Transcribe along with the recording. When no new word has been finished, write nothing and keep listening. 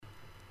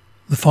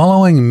The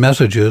following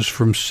messages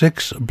from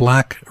 6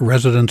 Black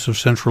residents of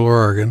Central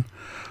Oregon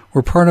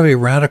were part of a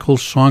radical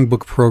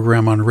songbook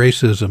program on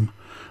racism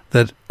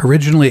that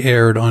originally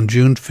aired on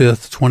June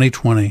 5th,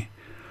 2020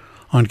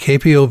 on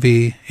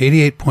KPOV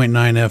 88.9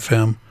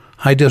 FM,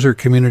 High Desert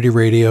Community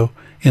Radio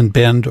in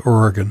Bend,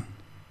 Oregon.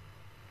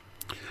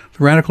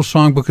 The Radical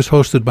Songbook is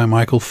hosted by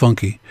Michael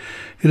Funke.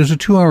 It is a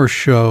 2-hour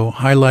show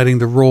highlighting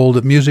the role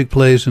that music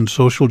plays in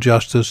social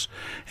justice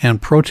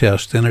and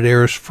protest, and it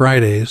airs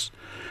Fridays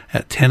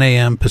at 10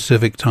 a.m.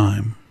 Pacific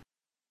Time.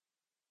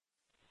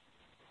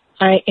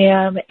 I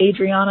am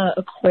Adriana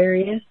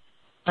Aquarius.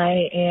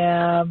 I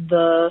am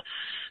the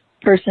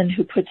person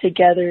who put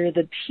together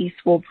the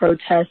peaceful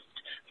protest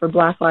for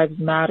Black Lives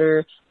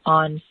Matter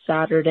on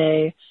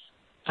Saturday,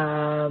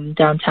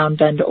 downtown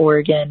Bend,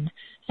 Oregon,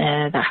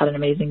 and that had an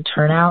amazing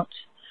turnout.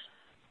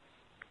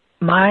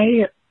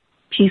 My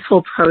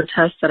peaceful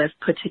protests that I've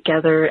put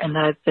together and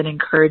that I've been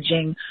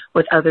encouraging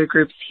with other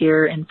groups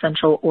here in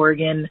Central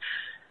Oregon,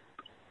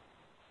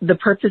 the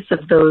purpose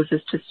of those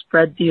is to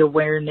spread the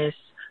awareness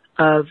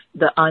of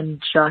the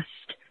unjust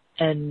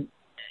and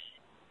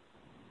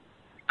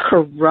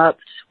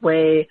corrupt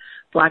way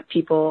Black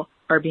people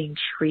are being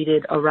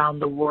treated around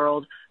the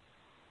world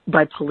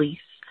by police.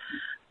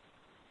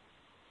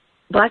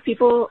 Black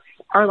people,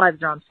 our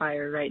lives are on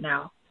fire right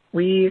now.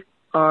 We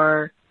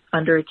are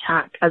under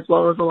attack, as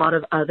well as a lot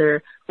of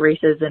other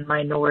races and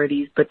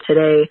minorities. But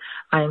today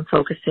I am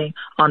focusing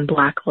on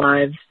Black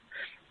lives.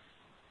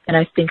 And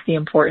I think the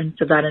importance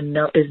of that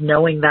is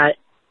knowing that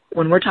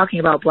when we're talking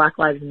about Black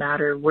Lives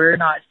Matter, we're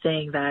not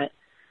saying that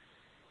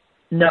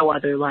no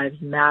other lives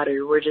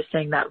matter. We're just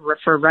saying that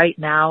for right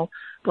now,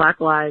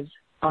 Black lives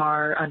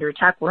are under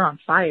attack. We're on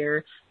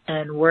fire,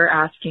 and we're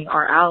asking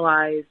our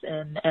allies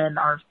and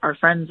our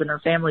friends and our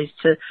families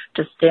to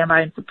stand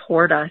by and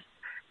support us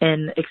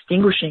in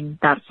extinguishing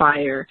that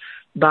fire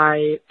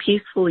by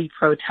peacefully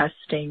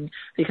protesting,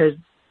 because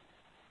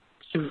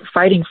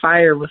fighting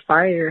fire with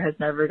fire has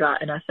never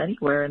gotten us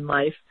anywhere in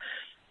life.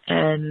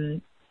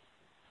 And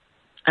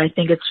I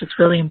think it's just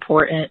really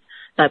important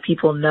that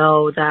people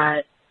know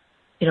that,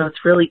 you know,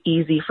 it's really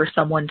easy for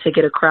someone to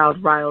get a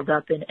crowd riled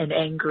up and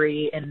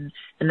angry and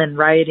then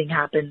rioting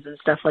happens and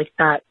stuff like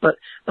that. But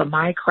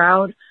my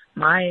crowd,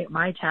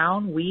 my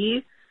town,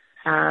 we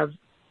have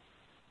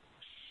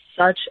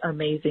such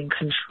amazing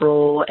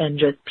control and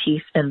just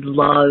peace and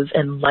love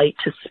and light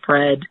to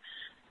spread.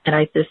 And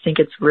I just think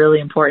it's really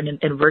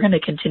important, and we're going to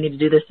continue to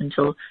do this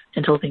until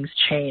things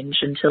change,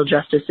 until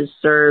justice is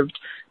served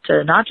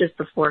to not just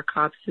the 4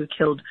 cops who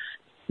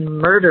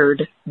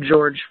murdered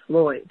George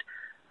Floyd.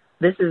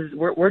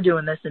 We're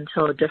doing this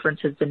until a difference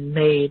has been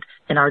made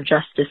in our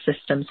justice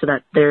system so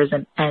that there's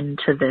an end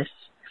to this.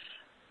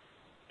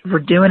 We're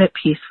doing it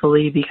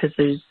peacefully because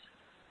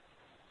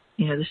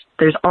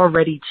there's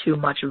already too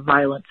much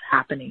violence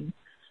happening.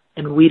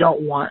 And we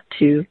don't want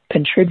to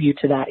contribute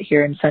to that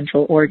here in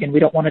Central Oregon. We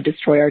don't want to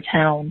destroy our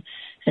town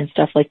and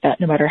stuff like that,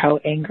 no matter how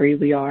angry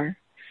we are.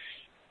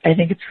 I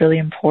think it's really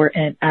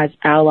important as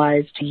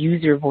allies to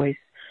use your voice.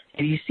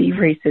 If you see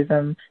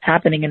racism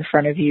happening in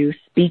front of you,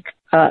 speak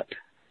up.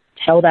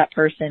 Tell that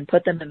person,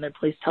 put them in their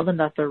place, tell them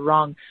that they're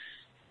wrong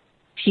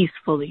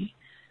peacefully.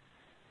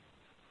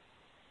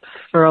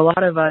 For a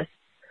lot of us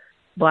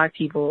Black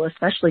people,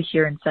 especially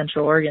here in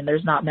Central Oregon,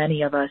 there's not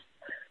many of us.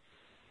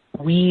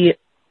 We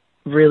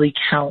really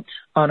count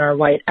on our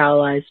white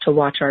allies to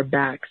watch our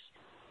backs.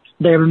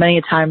 There are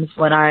many times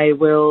when I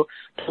will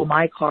pull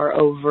my car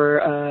over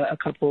a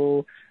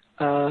couple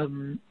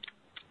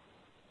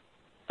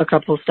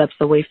steps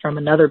away from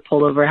another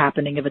pullover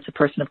happening if it's a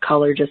person of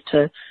color, just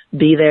to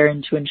be there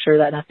and to ensure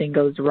that nothing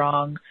goes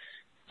wrong.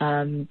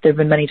 There have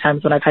been many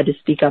times when I've had to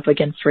speak up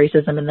against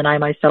racism and then I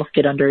myself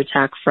get under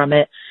attack from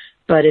it.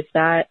 But if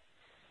that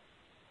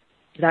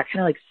kind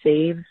of like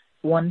saves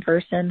one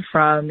person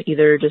from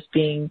either just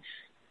being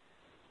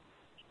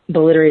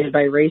beliterated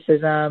by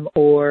racism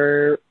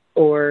or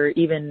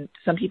even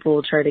some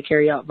people try to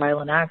carry out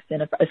violent acts.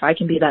 And if I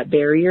can be that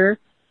barrier,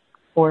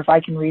 or if I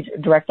can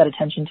direct that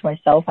attention to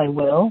myself, I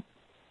will.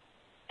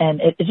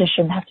 And it just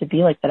shouldn't have to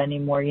be like that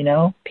anymore, you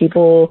know?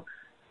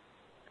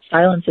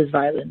 Silence is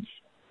violence.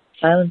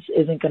 Silence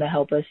isn't going to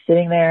help us.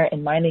 Sitting there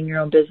and minding your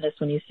own business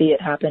when you see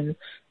it happen,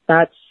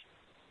 that's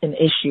an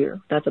issue.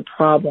 That's a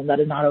problem. That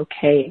is not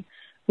okay.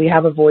 We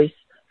have a voice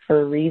for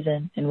a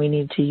reason, and we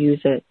need to use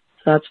it.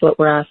 So that's what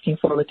we're asking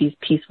for with these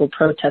peaceful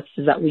protests,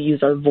 is that we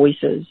use our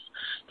voices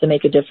to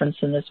make a difference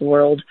in this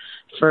world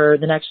for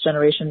the next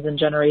generations and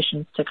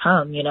generations to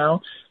come, you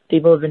know?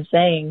 People have been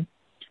saying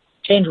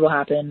change will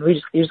happen.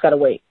 You just got to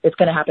wait. It's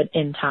going to happen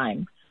in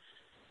time.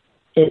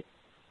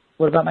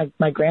 What about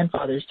my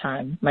grandfather's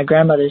time, my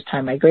grandmother's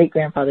time, my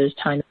great-grandfather's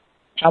time?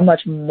 How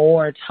much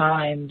more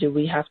time do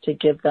we have to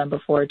give them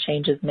before a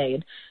change is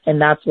made? And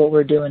that's what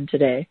we're doing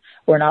today.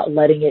 We're not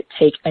letting it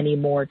take any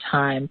more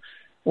time.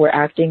 We're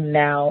acting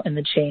now, and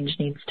the change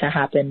needs to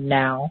happen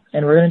now.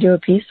 And we're going to do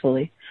it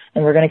peacefully.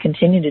 And we're going to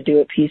continue to do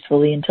it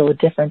peacefully until a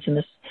difference in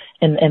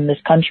this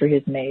country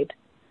is made.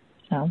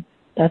 So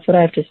that's what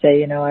I have to say.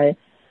 You know,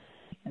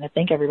 and I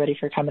thank everybody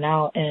for coming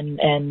out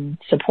and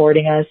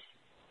supporting us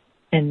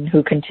and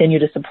who continue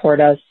to support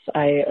us.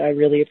 I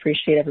really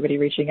appreciate everybody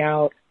reaching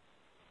out.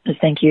 Just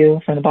thank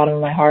you from the bottom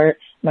of my heart.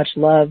 Much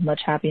love,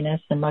 much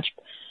happiness, and much,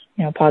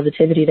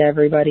 positivity to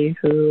everybody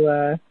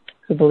who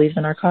believes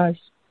in our cause.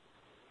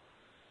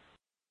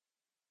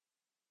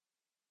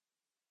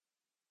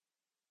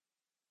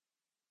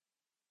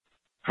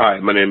 Hi,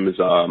 my name is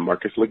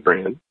Marcus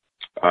LeGrand.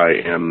 I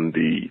am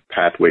the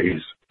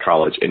Pathways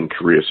College and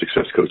Career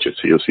Success Coach at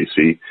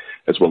COCC,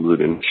 as well as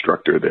an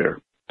instructor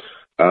there.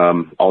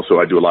 Also,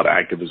 I do a lot of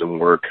activism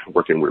work,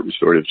 working with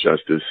restorative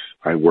justice.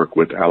 I work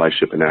with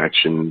Allyship in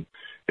Action,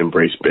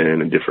 Embrace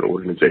Ben, and different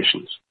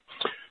organizations.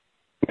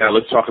 Now,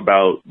 let's talk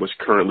about what's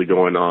currently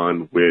going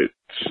on with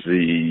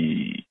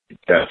the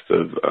death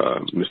of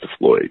Mr.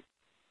 Floyd.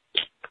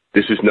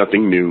 This is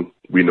nothing new.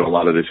 We know a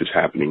lot of this is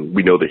happening.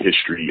 We know the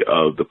history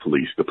of the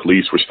police. The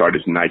police were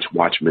started as night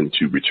watchmen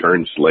to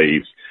return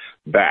slaves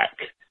back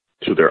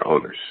to their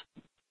owners.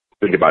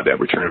 Think about that,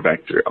 return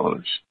back to their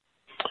owners.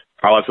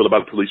 How I feel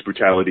about police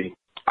brutality,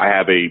 I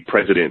have a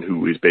president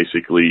who is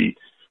basically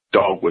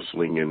dog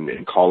whistling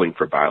and calling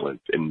for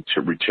violence and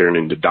to return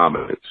into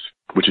dominance,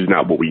 which is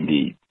not what we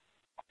need.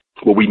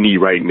 What we need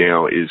right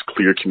now is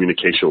clear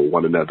communication with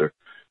one another,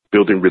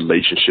 building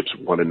relationships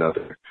with one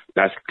another.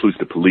 That includes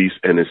the police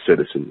and its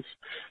citizens.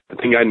 The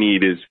thing I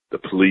need is the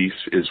police,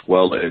 as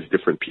well as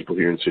different people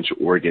here in Central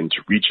Oregon,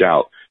 to reach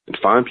out and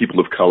find people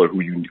of color who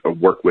you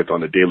work with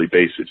on a daily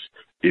basis,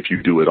 if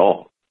you do at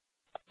all,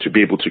 to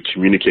be able to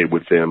communicate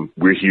with them.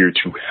 We're here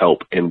to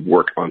help and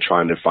work on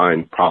trying to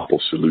find proper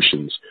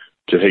solutions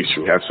to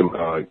have some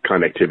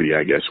connectivity,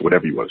 I guess,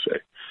 whatever you want to say.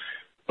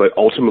 But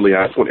ultimately,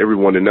 I just want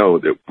everyone to know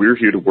that we're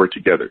here to work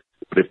together.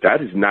 But if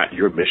that is not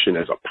your mission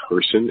as a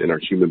person and a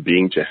human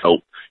being to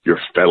help your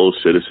fellow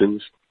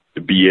citizens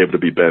to be able to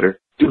be better,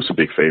 do us a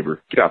big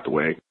favor. Get out the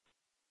way.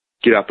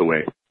 Get out the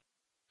way.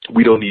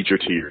 We don't need your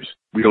tears.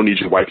 We don't need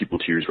your white people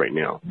tears right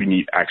now. We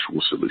need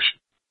actual solution.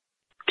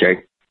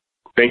 Okay?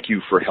 Thank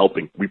you for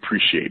helping. We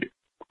appreciate it.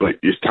 But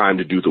it's time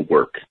to do the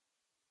work.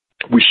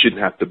 We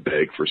shouldn't have to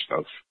beg for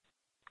stuff.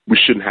 We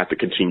shouldn't have to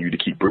continue to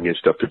keep bringing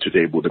stuff to the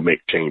table to make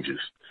changes.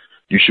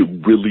 You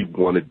should really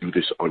want to do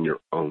this on your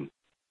own.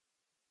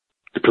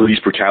 The police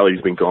brutality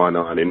has been going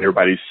on, and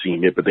everybody's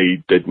seen it, but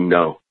they didn't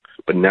know.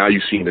 But now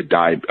you've seen a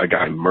guy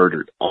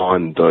murdered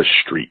on the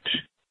street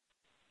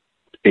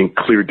in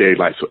clear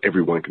daylight so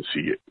everyone can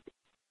see it.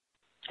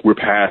 We're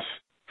past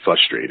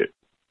frustrated.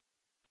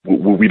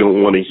 We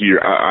don't want to hear,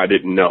 I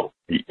didn't know.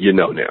 You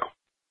know now.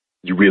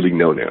 You really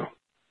know now.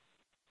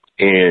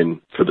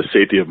 And for the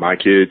safety of my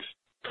kids,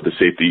 for the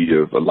safety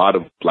of a lot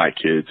of black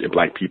kids and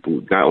black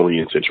people, not only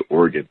in Central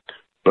Oregon,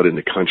 but in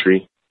the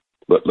country,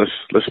 but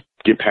let's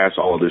get past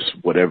all of this,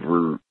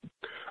 whatever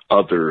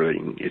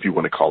othering, if you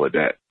want to call it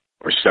that,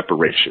 or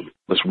separation.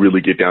 Let's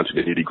really get down to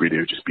the nitty gritty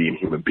of just being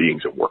human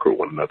beings and work with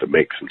one another,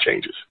 make some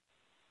changes.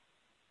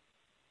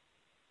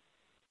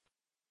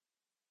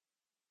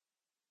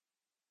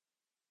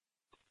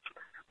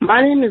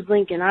 My name is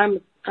Lincoln.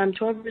 I'm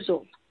 12 years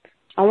old.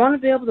 I want to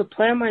be able to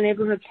play in my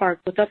neighborhood park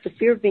without the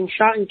fear of being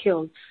shot and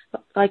killed,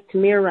 like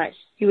Tamir Rice.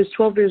 He was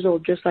 12 years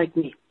old, just like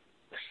me.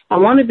 I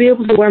want to be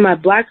able to wear my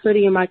black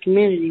hoodie in my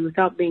community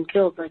without being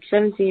killed, like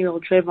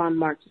 17-year-old Trayvon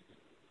Martin.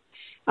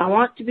 I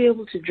want to be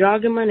able to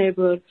jog in my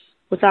neighborhood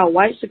without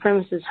white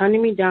supremacists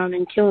hunting me down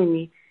and killing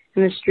me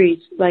in the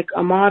streets, like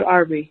Ahmaud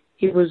Arbery.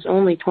 He was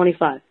only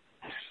 25.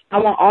 I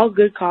want all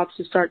good cops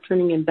to start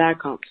turning in bad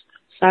cops.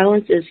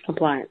 Silence is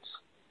compliance.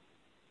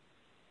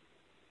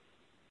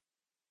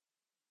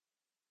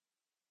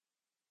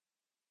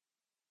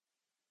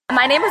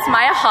 My name is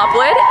Maya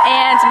Hopwood,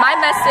 and my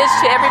message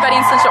to everybody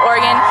in Central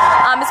Oregon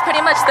is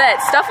pretty much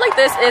that stuff like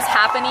this is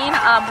happening.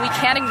 We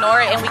can't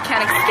ignore it and we can't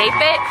escape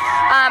it.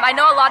 I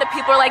know a lot of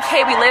people are like,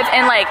 hey, we live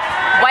in like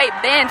white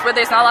bins where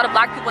there's not a lot of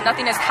black people,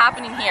 nothing is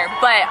happening here.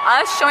 But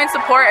us showing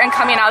support and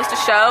coming out is to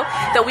show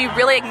that we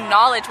really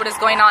acknowledge what is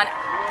going on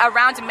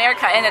around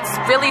America, and it's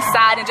really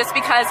sad. And just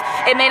because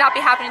it may not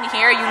be happening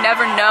here, you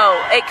never know.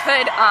 It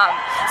could.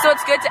 So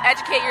it's good to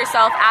educate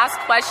yourself, ask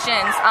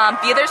questions,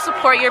 be there to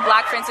support your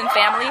black friends and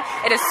family.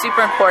 It is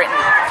super important.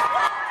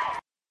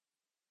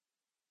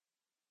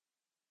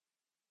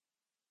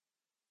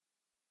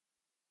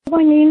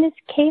 My name is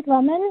Kate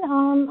Lemon.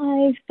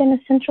 I've been a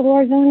Central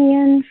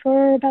Oregonian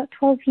for about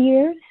 12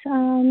 years,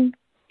 and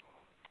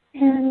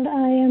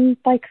I am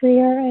by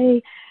career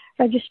a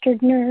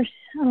registered nurse.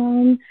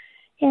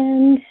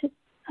 And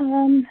I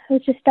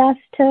was just asked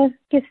to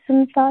give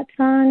some thoughts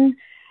on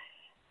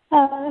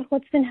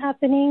what's been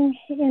happening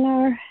in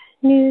our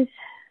news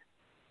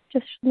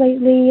just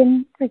lately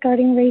and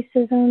regarding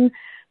racism,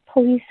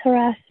 police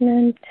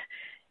harassment,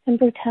 and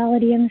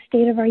brutality in the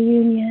state of our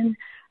union.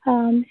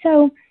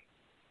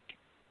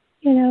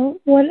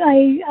 What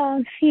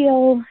I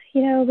feel,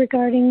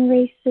 regarding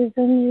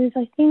racism is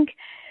I think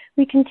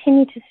we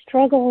continue to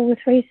struggle with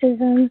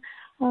racism.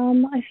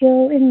 I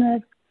feel in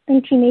the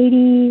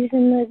 1980s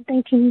and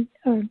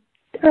the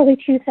early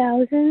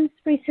 2000s,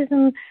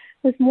 racism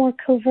was more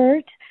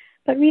covert,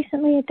 but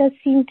recently it does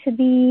seem to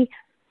be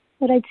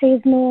what I'd say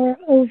is more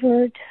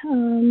overt.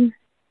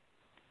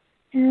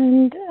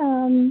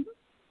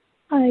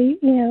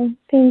 I,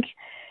 think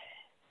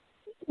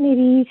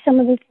maybe some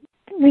of the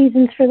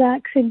reasons for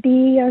that could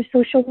be our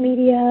social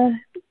media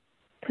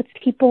puts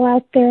people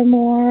out there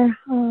more,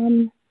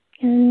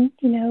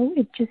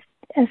 it just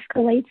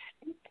escalates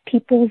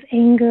people's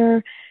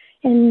anger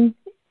and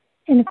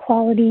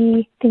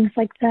inequality, things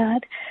like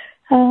that.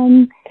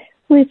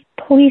 With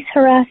police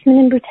harassment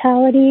and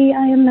brutality,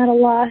 I am at a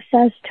loss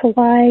as to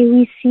why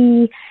we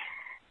see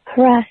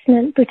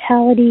harassment,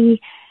 brutality,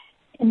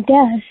 and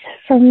death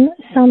from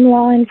some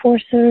law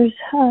enforcers.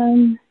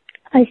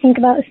 I think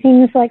about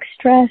things like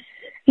stress,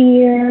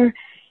 fear,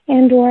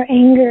 and or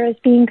anger as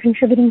being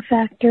contributing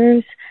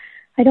factors.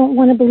 I don't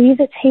want to believe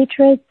it's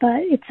hatred,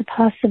 but it's a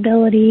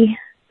possibility.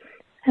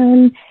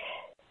 And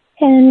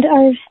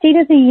our State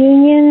of the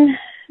Union,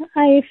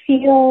 I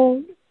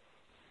feel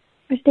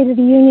our State of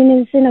the Union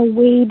is in a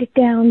weighed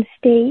down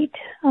state.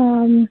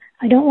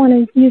 I don't want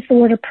to use the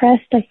word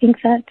oppressed. I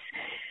think that's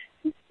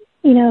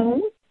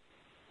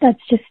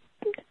just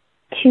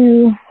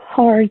too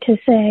hard to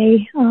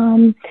say.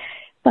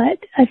 But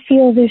I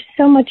feel there's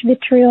so much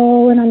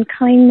vitriol and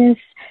unkindness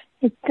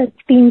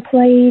that's being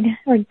played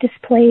or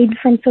displayed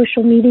from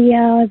social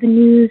media, the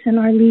news, and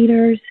our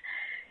leaders.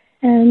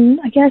 And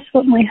I guess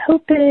what my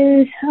hope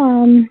is,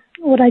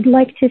 what I'd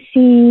like to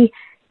see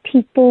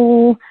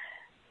people,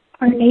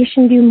 our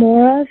nation do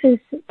more of is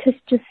to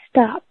just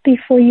stop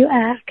before you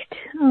act.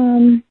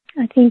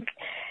 I think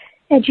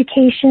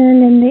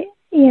education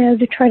and,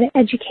 to try to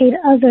educate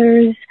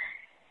others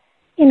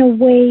in a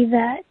way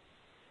that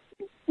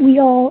we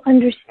all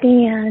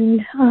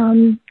understand,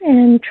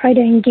 and try to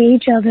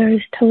engage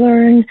others to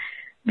learn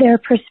their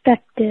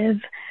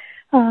perspective,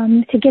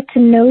 to get to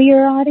know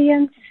your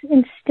audience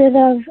instead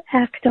of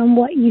act on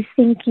what you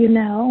think you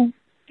know.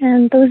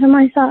 And those are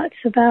my thoughts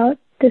about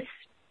this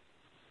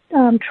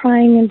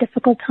trying and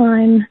difficult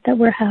time that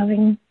we're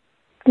having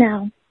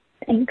now.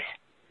 Thanks.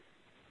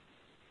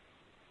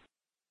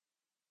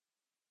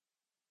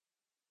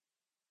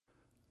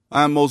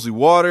 I'm Mosley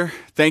Water.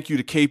 Thank you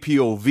to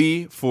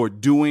KPOV for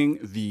doing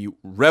the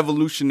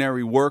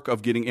revolutionary work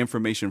of getting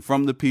information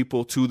from the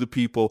people to the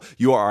people.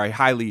 You are a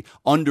highly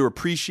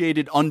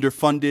underappreciated,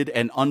 underfunded,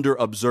 and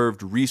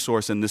underobserved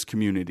resource in this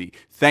community.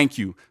 Thank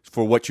you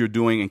for what you're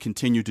doing and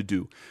continue to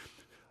do.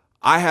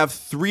 I have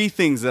 3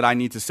 things that I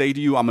need to say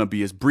to you. I'm going to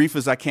be as brief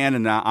as I can,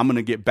 and now I'm going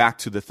to get back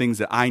to the things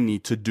that I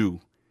need to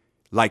do.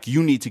 Like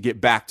you need to get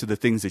back to the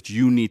things that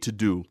you need to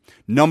do.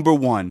 Number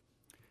 1,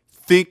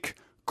 think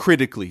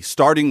critically,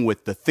 starting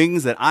with the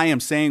things that I am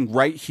saying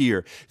right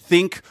here.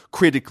 Think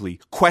critically.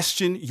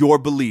 Question your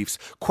beliefs.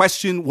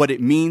 Question what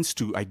it means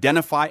to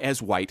identify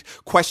as white.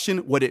 Question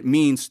what it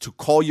means to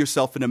call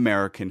yourself an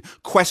American.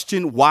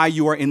 Question why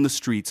you are in the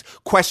streets.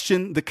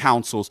 Question the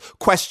councils.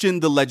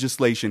 Question the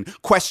legislation.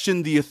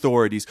 Question the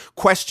authorities.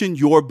 Question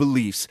your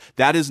beliefs.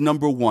 That is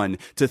number 1.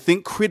 To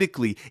think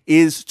critically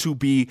is to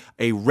be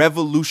a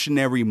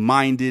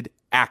revolutionary-minded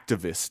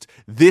activist.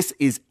 This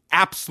is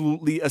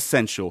absolutely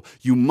essential.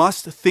 You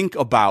must think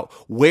about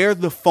where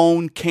the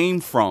phone came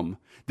from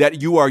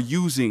that you are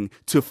using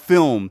to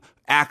film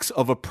acts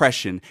of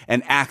oppression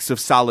and acts of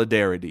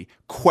solidarity.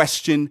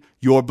 Question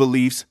your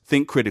beliefs.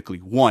 Think critically.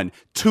 1.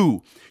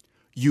 2,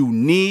 you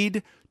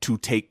need to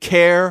take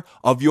care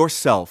of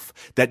yourself.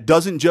 That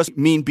doesn't just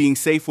mean being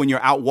safe when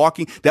you're out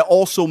walking. That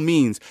also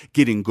means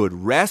getting good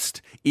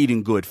rest,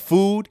 eating good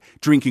food,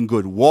 drinking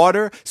good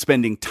water,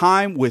 spending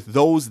time with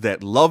those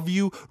that love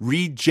you.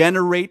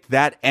 Regenerate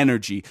that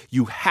energy.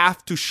 You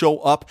have to show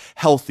up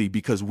healthy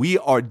because we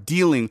are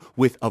dealing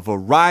with a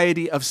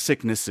variety of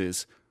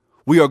sicknesses.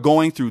 We are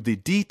going through the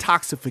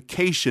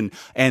detoxification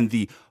and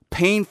the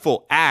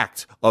painful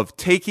act of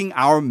taking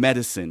our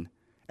medicine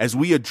as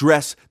we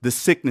address the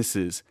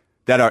sicknesses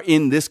that are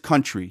in this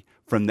country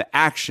from the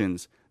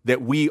actions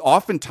that we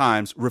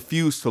oftentimes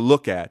refuse to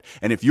look at.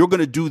 And if you're going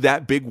to do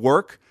that big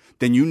work,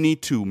 then you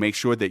need to make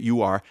sure that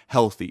you are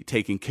healthy,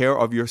 taking care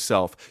of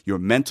yourself. Your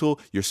mental,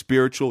 your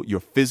spiritual, your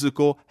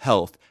physical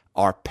health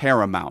are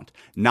paramount.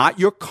 Not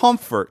your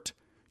comfort,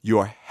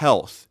 your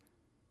health.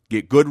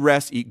 Get good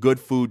rest, eat good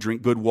food,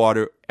 drink good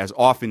water as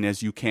often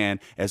as you can,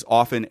 as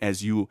often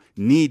as you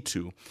need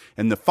to.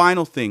 And the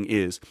final thing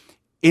is,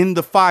 in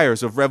the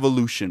fires of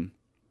revolution,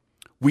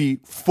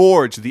 we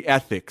forge the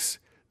ethics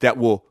that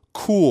will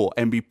cool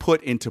and be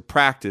put into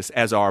practice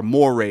as our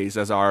mores,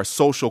 as our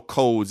social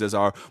codes, as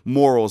our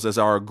morals, as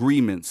our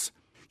agreements.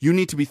 You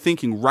need to be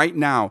thinking right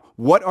now,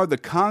 what are the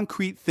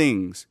concrete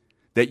things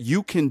that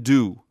you can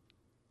do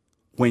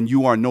when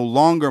you are no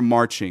longer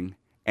marching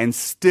and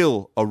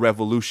still a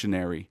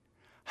revolutionary?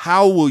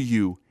 How will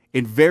you,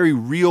 in very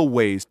real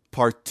ways,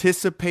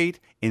 participate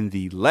in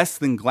the less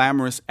than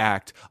glamorous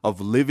act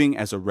of living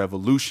as a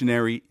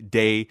revolutionary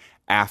day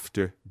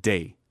after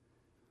day?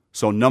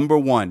 So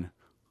 1,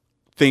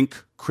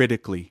 think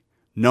critically.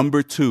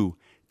 2,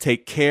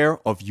 take care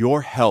of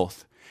your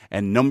health.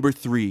 And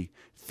 3,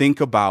 think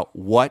about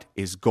what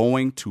is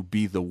going to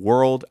be the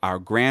world our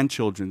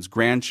grandchildren's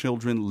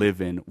grandchildren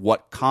live in.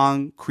 What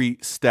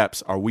concrete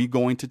steps are we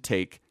going to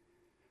take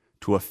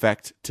to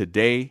affect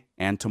today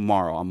and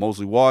tomorrow? I'm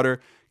Mosley Water,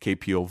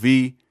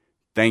 KPOV.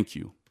 Thank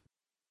you.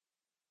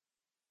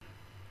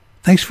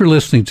 Thanks for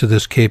listening to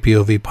this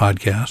KPOV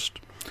podcast.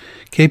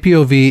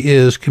 KPOV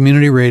is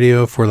community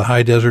radio for the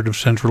high desert of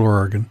Central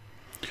Oregon.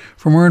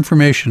 For more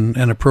information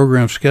and a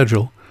program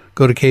schedule,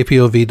 go to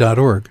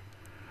kpov.org.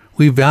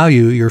 We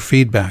value your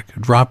feedback.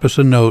 Drop us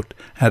a note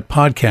at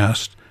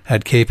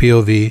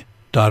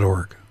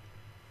podcast@kpov.org.